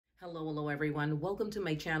Hello everyone. Welcome to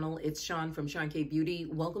my channel. It's Sean from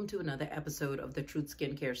Seankbeauty. Welcome to another episode of the Truth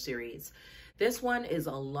Skincare series. This one is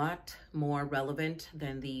a lot more relevant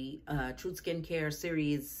than the Truth Skincare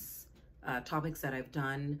series topics that I've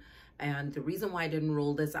done. And the reason why I didn't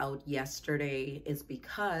roll this out yesterday is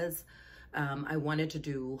because I wanted to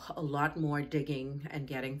do a lot more digging and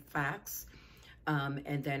getting facts.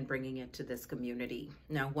 And then bringing it to this community.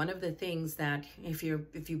 Now, one of the things that if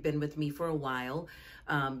you've been with me for a while,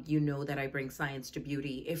 you know that I bring science to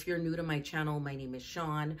beauty. If you're new to my channel, my name is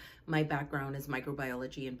Sean. My background is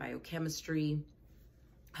microbiology and biochemistry.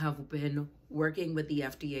 Have been working with the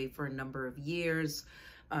FDA for a number of years,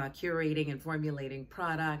 curating and formulating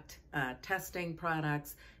product, testing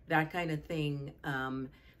products, that kind of thing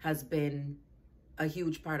has been a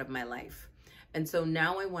huge part of my life. And so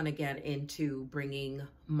now I want to get into bringing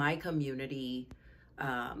my community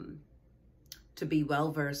to be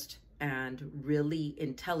well-versed and really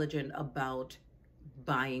intelligent about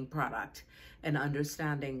buying product and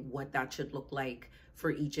understanding what that should look like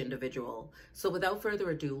for each individual. So without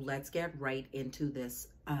further ado, let's get right into this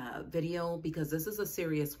video because this is a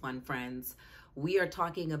serious one, friends. We are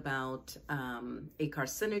talking about a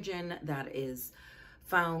carcinogen that is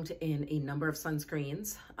found in a number of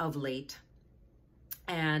sunscreens of late.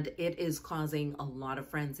 And it is causing a lot of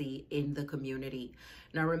frenzy in the community.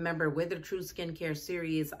 Now, remember, with the True Skincare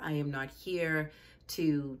series, I am not here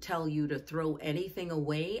to tell you to throw anything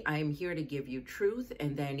away. I am here to give you truth,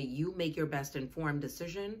 and then you make your best informed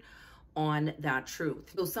decision on that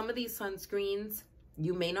truth. So some of these sunscreens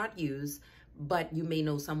you may not use, but you may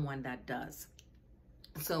know someone that does.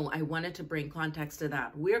 So I wanted to bring context to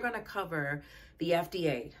that. We're going to cover the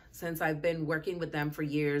FDA, since I've been working with them for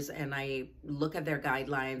years and I look at their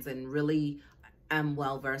guidelines and really am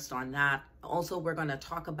well versed on that. Also, we're going to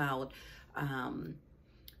talk about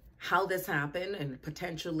how this happened and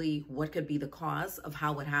potentially what could be the cause of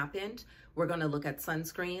how it happened. We're going to look at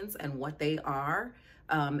sunscreens and what they are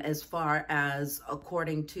as far as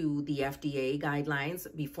according to the FDA guidelines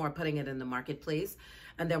before putting it in the marketplace.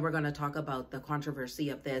 And then we're going to talk about the controversy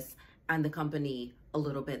of this and the company a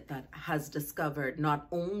little bit that has discovered not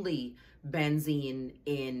only benzene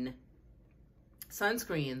in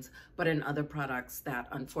sunscreens, but in other products that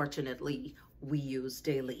unfortunately we use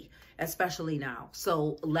daily, especially now.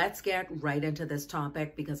 So let's get right into this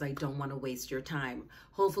topic because I don't want to waste your time.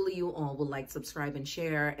 Hopefully you all will like, subscribe, and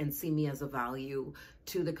share and see me as a value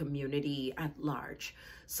to the community at large.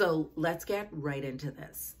 So let's get right into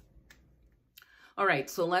this. All right,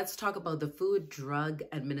 so let's talk about the Food Drug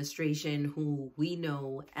Administration, who we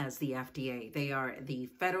know as the FDA. They are the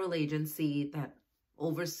federal agency that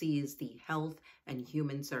oversees the health and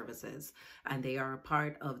human services, and they are a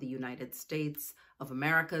part of the United States of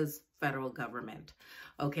America's federal government,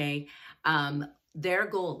 okay? Their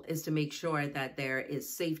goal is to make sure that there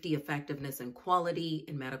is safety, effectiveness, and quality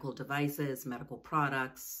in medical devices, medical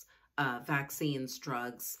products, vaccines,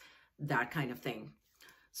 drugs, that kind of thing.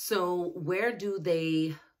 So where do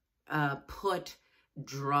they put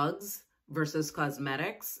drugs versus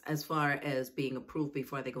cosmetics as far as being approved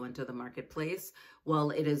before they go into the marketplace?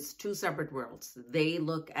 Well, it is two separate worlds. They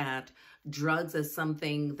look at drugs as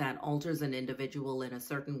something that alters an individual in a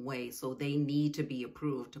certain way. So they need to be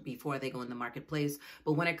approved before they go in the marketplace.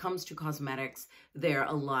 But when it comes to cosmetics, they're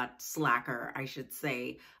a lot slacker, I should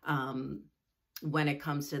say. When it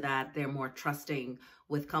comes to that, they're more trusting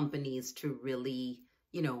with companies to really,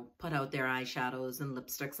 you know, put out their eyeshadows and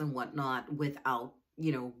lipsticks and whatnot without,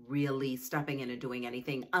 you know, really stepping in and doing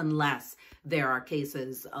anything, unless there are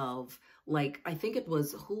cases of, like, I think it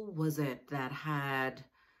was, who was it that had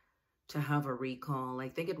to have a recall? I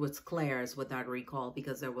think it was Claire's with that recall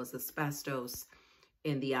because there was asbestos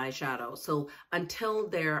in the eyeshadow. So until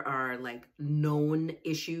there are like known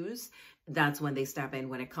issues, that's when they step in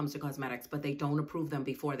when it comes to cosmetics, but they don't approve them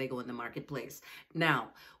before they go in the marketplace. Now,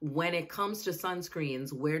 when it comes to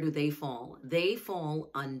sunscreens, where do they fall? They fall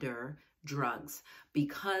under drugs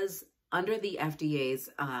because under the FDA's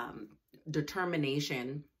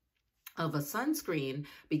determination of a sunscreen,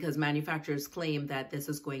 because manufacturers claim that this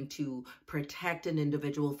is going to protect an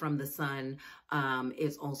individual from the sun,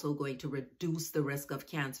 is also going to reduce the risk of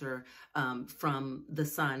cancer from the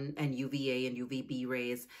sun and UVA and UVB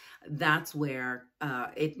rays. That's where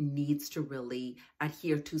it needs to really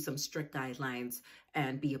adhere to some strict guidelines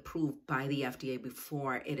and be approved by the FDA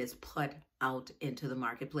before it is put out into the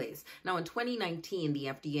marketplace. Now, in 2019, the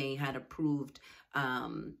FDA had approved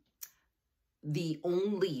the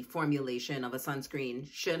only formulation of a sunscreen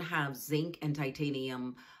should have zinc and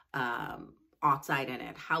titanium oxide in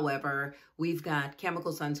it. However, we've got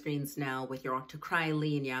chemical sunscreens now with your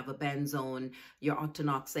octocrylene, you have a benzone, your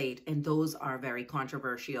octinoxate, and those are very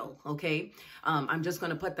controversial, okay? I'm just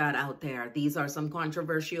going to put that out there. These are some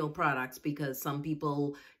controversial products because some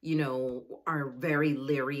people, you know, are very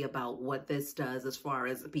leery about what this does as far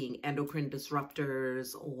as being endocrine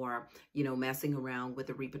disruptors or, you know, messing around with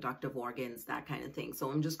the reproductive organs, that kind of thing. So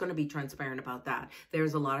I'm just going to be transparent about that.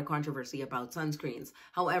 There's a lot of controversy about sunscreens.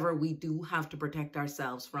 However, we do have to protect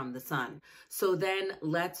ourselves from the sun. So then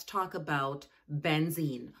let's talk about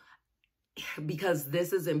benzene, because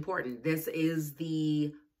this is important. This is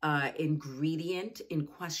the ingredient in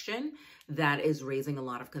question that is raising a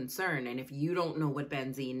lot of concern. And if you don't know what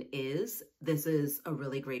benzene is, this is a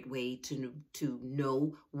really great way to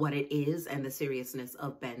know what it is and the seriousness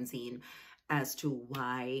of benzene as to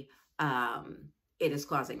why it is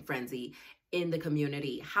causing frenzy in the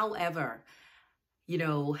community. However, you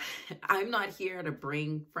know, I'm not here to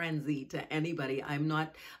bring frenzy to anybody. I'm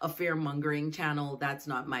not a fear-mongering channel. That's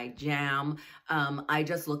not my jam. I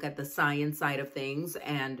just look at the science side of things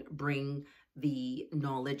and bring the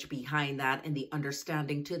knowledge behind that and the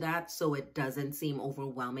understanding to that, so it doesn't seem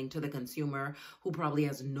overwhelming to the consumer who probably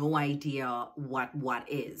has no idea what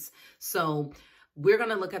is. So we're going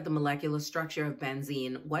to look at the molecular structure of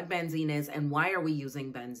benzene, what benzene is, and why are we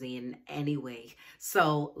using benzene anyway.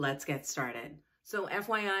 So let's get started. So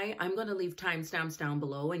FYI, I'm going to leave timestamps down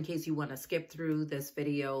below in case you want to skip through this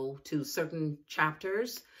video to certain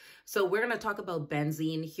chapters. So we're going to talk about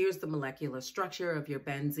benzene. Here's the molecular structure of your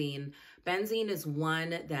benzene. Benzene is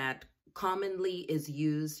one that commonly is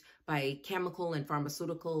used by chemical and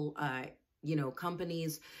pharmaceutical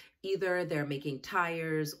companies. Either they're making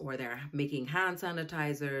tires or they're making hand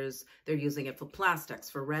sanitizers. They're using it for plastics,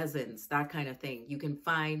 for resins, that kind of thing. You can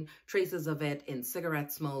find traces of it in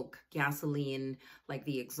cigarette smoke, gasoline, like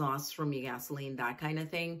the exhaust from your gasoline, that kind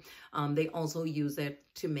of thing. They also use it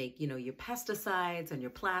to make, you know, your pesticides and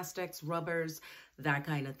your plastics, rubbers, that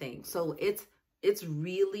kind of thing. So it's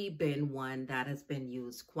really been one that has been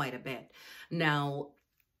used quite a bit. Now,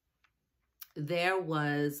 there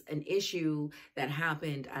was an issue that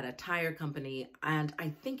happened at a tire company, and I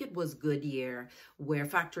think it was Goodyear, where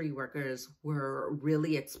factory workers were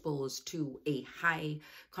really exposed to a high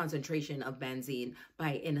concentration of benzene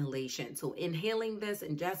by inhalation. So inhaling this,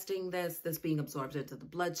 ingesting this being absorbed into the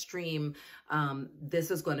bloodstream,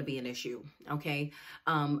 this is going to be an issue, okay?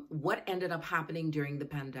 What ended up happening during the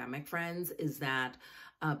pandemic, friends, is that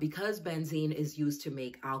because benzene is used to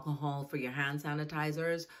make alcohol for your hand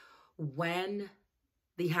sanitizers, when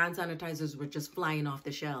the hand sanitizers were just flying off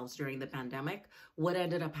the shelves during the pandemic, what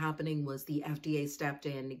ended up happening was the FDA stepped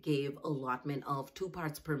in, gave allotment of 2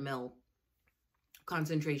 parts per mil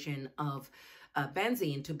concentration of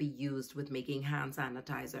benzene to be used with making hand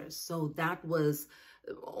sanitizers. So that was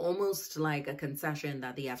almost like a concession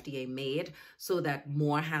that the FDA made so that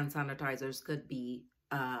more hand sanitizers could be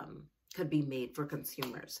made for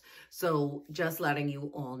consumers. So just letting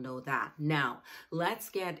you all know that. Now, let's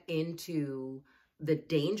get into the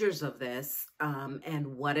dangers of this and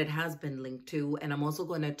what it has been linked to. And I'm also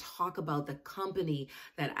going to talk about the company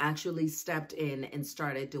that actually stepped in and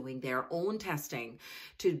started doing their own testing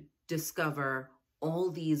to discover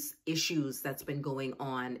all these issues that's been going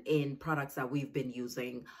on in products that we've been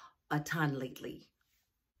using a ton lately.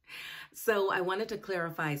 So I wanted to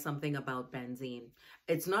clarify something about benzene.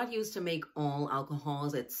 It's not used to make all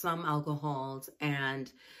alcohols, it's some alcohols,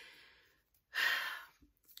 and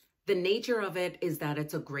the nature of it is that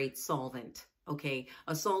it's a great solvent, okay?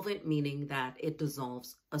 A solvent meaning that it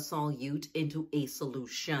dissolves a solute into a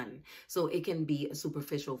solution. So it can be a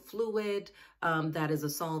superficial fluid that is a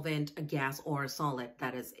solvent, a gas, or a solid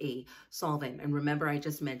that is a solvent. And remember, I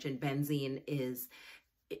just mentioned benzene is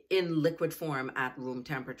in liquid form at room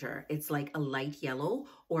temperature. It's like a light yellow,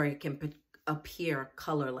 or it can appear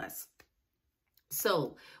colorless.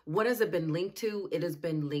 So what has it been linked to? It has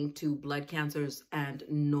been linked to blood cancers and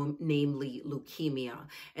namely leukemia.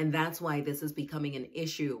 And that's why this is becoming an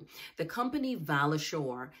issue. The company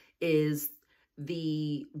Valisure is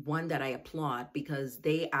the one that I applaud because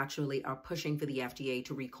they actually are pushing for the FDA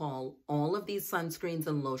to recall all of these sunscreens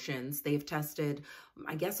and lotions. They've tested,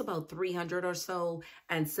 I guess, about 300 or so,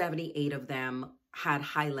 and 78 of them had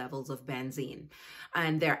high levels of benzene.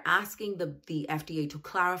 And they're asking the FDA to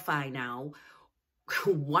clarify now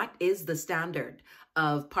what is the standard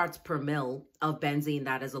of parts per mil of benzene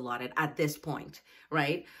that is allotted at this point,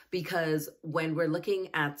 right? Because when we're looking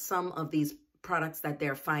at some of these products that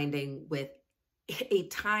they're finding with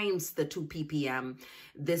 8 times the 2 ppm,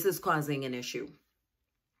 this is causing an issue.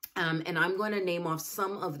 And I'm going to name off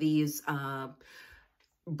some of these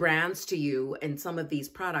brands to you and some of these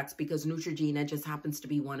products, because Neutrogena just happens to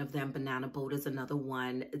be one of them. Banana Boat is another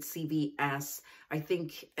one. It's CVS, I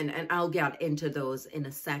think, and I'll get into those in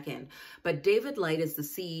a second. But David Light is the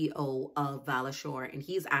CEO of Valisure, and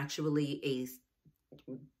he's actually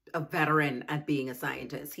a veteran at being a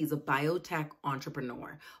scientist. He's a biotech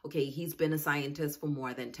entrepreneur. Okay, he's been a scientist for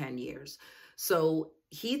more than 10 years. So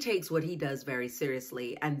he takes what he does very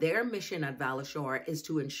seriously, and their mission at Valisure is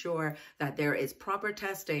to ensure that there is proper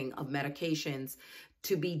testing of medications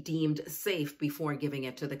to be deemed safe before giving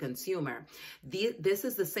it to the consumer. This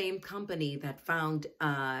is the same company that found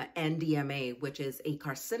NDMA, which is a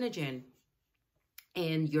carcinogen,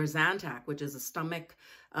 in your Zantac, which is a stomach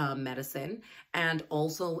medicine, and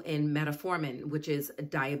also in metformin, which is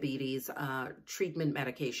diabetes treatment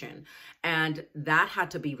medication. And that had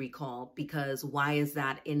to be recalled, because why is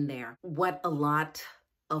that in there? What a lot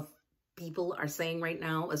of people are saying right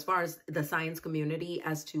now, as far as the science community,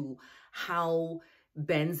 as to how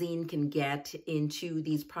benzene can get into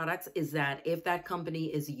these products, is that if that company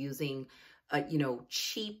is using,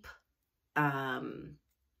 cheap,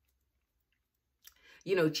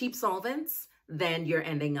 cheap solvents, then you're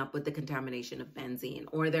ending up with the contamination of benzene,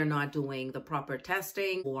 or they're not doing the proper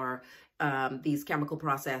testing, or these chemical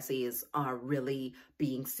processes are really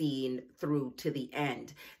being seen through to the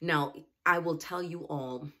end. Now, I will tell you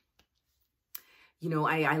all,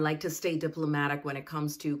 I like to stay diplomatic when it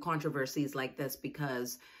comes to controversies like this,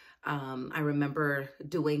 because I remember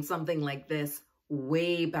doing something like this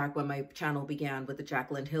way back when my channel began with the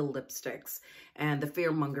Jaclyn Hill lipsticks and the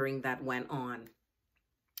fear-mongering that went on.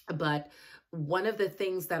 But one of the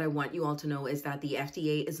things that I want you all to know is that the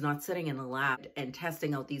FDA is not sitting in a lab and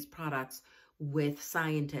testing out these products with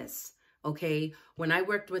scientists, okay? When I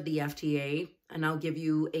worked with the FDA, and I'll give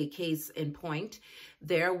you a case in point,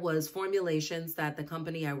 there was formulations that the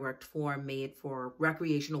company I worked for made for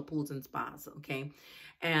recreational pools and spas, okay?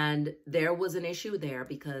 And there was an issue there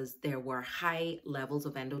because there were high levels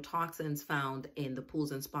of endotoxins found in the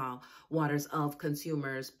pools and spa waters of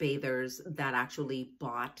consumers, bathers that actually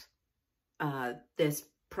bought this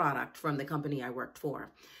product from the company I worked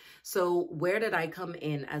for. So where did I come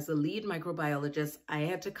in? As the lead microbiologist, I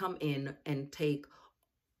had to come in and take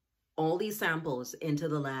all these samples into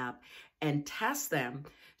the lab and test them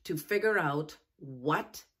to figure out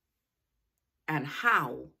what and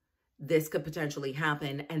how this could potentially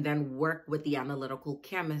happen, and then work with the analytical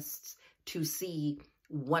chemists to see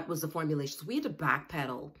what was the formulation. So we had to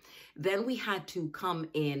backpedal. Then we had to come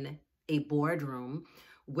in a boardroom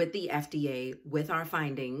with the FDA with our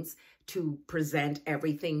findings to present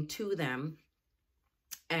everything to them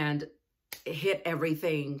and hit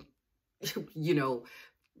everything,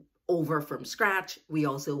 over from scratch. We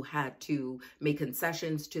also had to make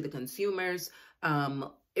concessions to the consumers.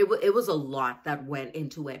 It was a lot that went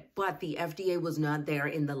into it, but the FDA was not there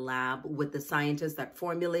in the lab with the scientists that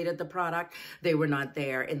formulated the product. They were not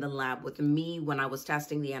there in the lab with me when I was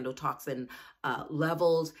testing the endotoxin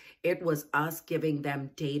levels. It was us giving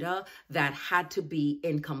them data that had to be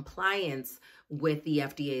in compliance with the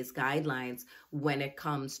FDA's guidelines when it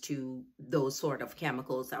comes to those sort of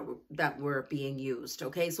chemicals that were being used.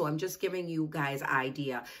 Okay, so I'm just giving you guys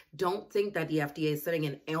idea. Don't think that the FDA is sitting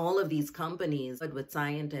in all of these companies with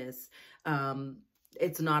scientists.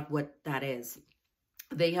 It's not what that is.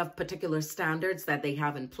 They have particular standards that they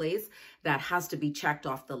have in place that has to be checked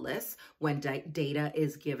off the list when data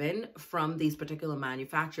is given from these particular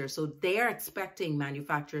manufacturers. So they're expecting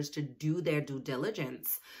manufacturers to do their due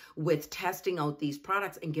diligence with testing out these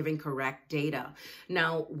products and giving correct data.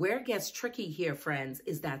 Now, where it gets tricky here, friends,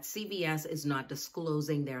 is that CVS is not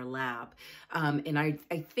disclosing their lab. And I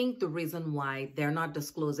think the reason why they're not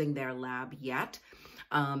disclosing their lab yet,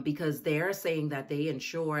 because they're saying that they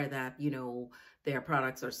ensure that, their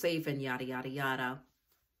products are safe and yada, yada, yada.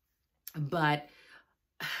 But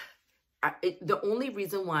the only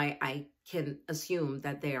reason why I can assume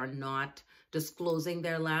that they are not disclosing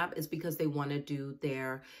their lab is because they want to do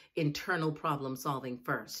their internal problem solving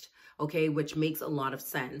first, okay, which makes a lot of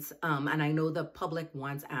sense. And I know the public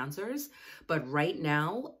wants answers, but right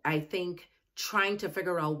now, I think trying to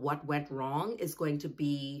figure out what went wrong is going to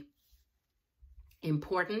be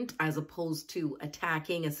important as opposed to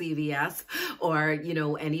attacking a CVS or,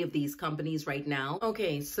 any of these companies right now.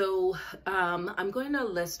 Okay, so I'm going to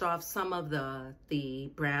list off some of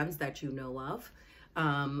the brands that you know of.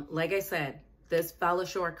 Like I said, this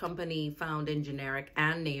Valisure company found in generic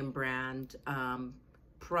and name brand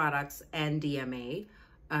products NDMA,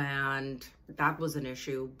 and that was an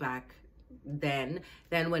issue back then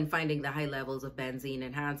when finding the high levels of benzene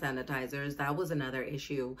in hand sanitizers, that was another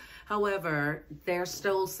issue. However, they're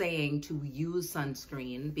still saying to use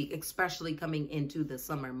sunscreen, especially coming into the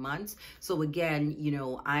summer months. So again, you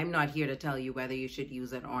know, I'm not here to tell you whether you should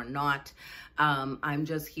use it or not. I'm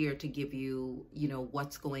just here to give you, you know,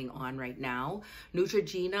 what's going on right now.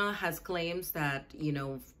 Neutrogena has claims that, you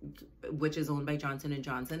know, which is owned by Johnson &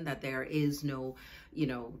 Johnson, that there is no, you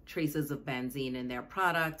know, traces of benzene in their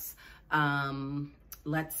products.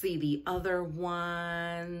 Let's see the other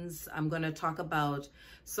ones. I'm going to talk about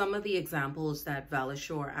some of the examples that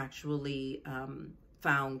Valisure actually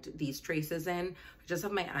found these traces in. I just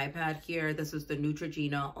have my iPad here. This is the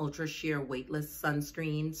Neutrogena Ultra Sheer Weightless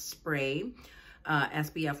Sunscreen Spray,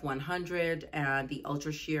 SPF 100, and the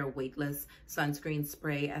Ultra Sheer Weightless Sunscreen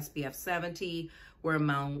Spray, SPF 70,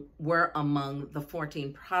 were among the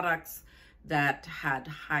 14 products that had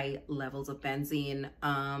high levels of benzene.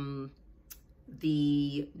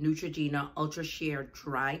 The Neutrogena Ultra Sheer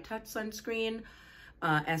Dry Touch Sunscreen,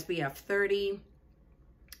 SPF 30,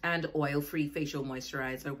 and Oil-free Facial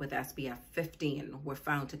Moisturizer with SPF 15 were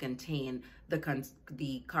found to contain the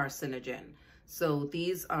carcinogen. So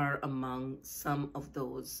these are among some of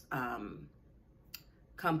those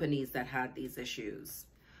companies that had these issues.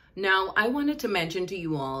 Now, I wanted to mention to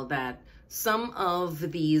you all that some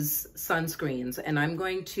of these sunscreens, and I'm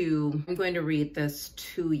going to read this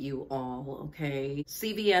to you all, okay?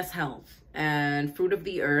 CVS Health and Fruit of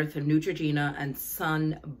the Earth, Neutrogena, and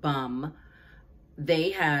Sun Bum,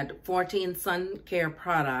 they had 14 sun care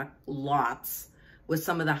product lots with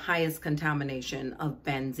some of the highest contamination of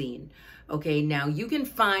benzene. Okay, now you can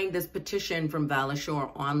find this petition from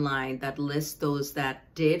Valisure online that lists those that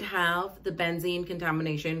did have the benzene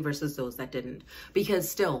contamination versus those that didn't. Because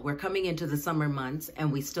still, we're coming into the summer months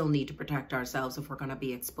and we still need to protect ourselves if we're going to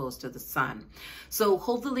be exposed to the sun. So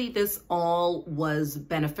hopefully this all was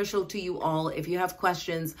beneficial to you all. If you have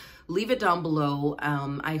questions, leave it down below.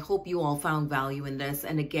 I hope you all found value in this.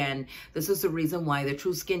 And again, this is the reason why the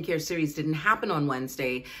True Skincare series didn't happen on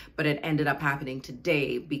Wednesday, but it ended up happening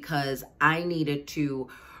today because I needed to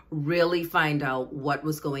really find out what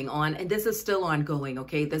was going on. And this is still ongoing,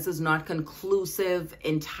 okay? This is not conclusive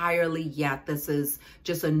entirely yet. This is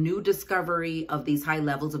just a new discovery of these high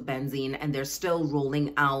levels of benzene, and they're still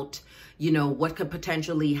rolling out, you know, what could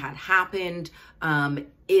potentially have happened.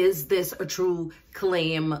 Is this a true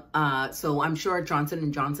claim? So I'm sure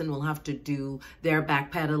Johnson & Johnson will have to do their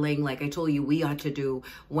backpedaling like I told you we ought to do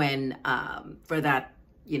when, for that,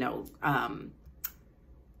 you know,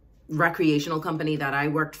 recreational company that I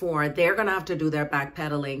worked for. They're going to have to do their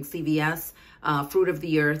backpedaling. CVS, Fruit of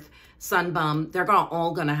the Earth, Sun Bum, they're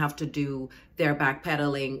all going to have to do their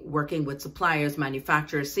backpedaling, working with suppliers,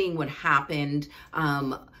 manufacturers, seeing what happened,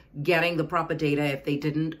 getting the proper data if they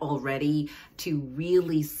didn't already, to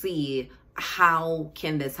really see how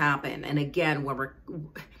can this happen. And again,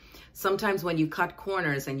 sometimes when you cut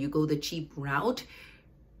corners and you go the cheap route,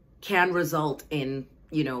 can result in,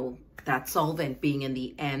 you know, that solvent being in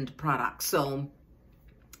the end product. So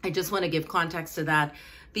I just want to give context to that.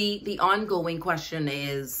 The ongoing question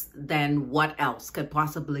is then what else could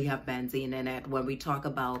possibly have benzene in it when we talk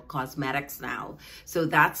about cosmetics now? So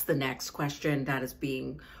that's the next question that is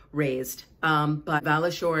being raised. But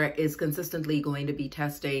Valisure is consistently going to be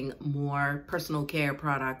testing more personal care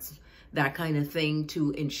products, that kind of thing,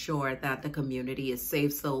 to ensure that the community is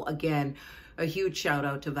safe. So again, a huge shout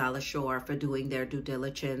out to Valisure for doing their due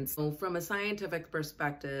diligence. So from a scientific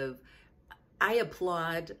perspective, I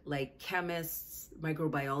applaud like chemists,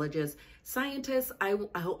 microbiologists, scientists. I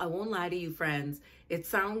won't lie to you, friends. It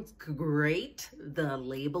sounds great, the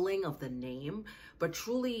labeling of the name, but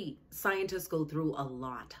truly scientists go through a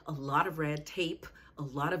lot of red tape, a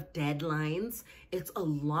lot of deadlines. It's a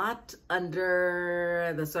lot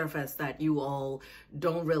under the surface that you all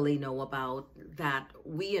don't really know about, that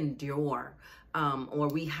we endure, or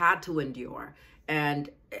we had to endure. And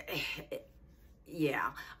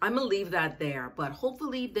yeah, I'm gonna leave that there, but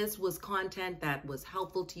hopefully this was content that was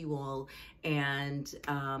helpful to you all. And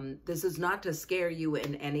this is not to scare you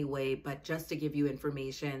in any way, but just to give you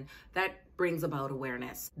information that brings about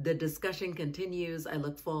awareness. The discussion continues. I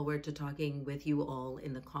look forward to talking with you all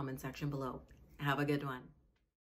in the comment section below. Have a good one.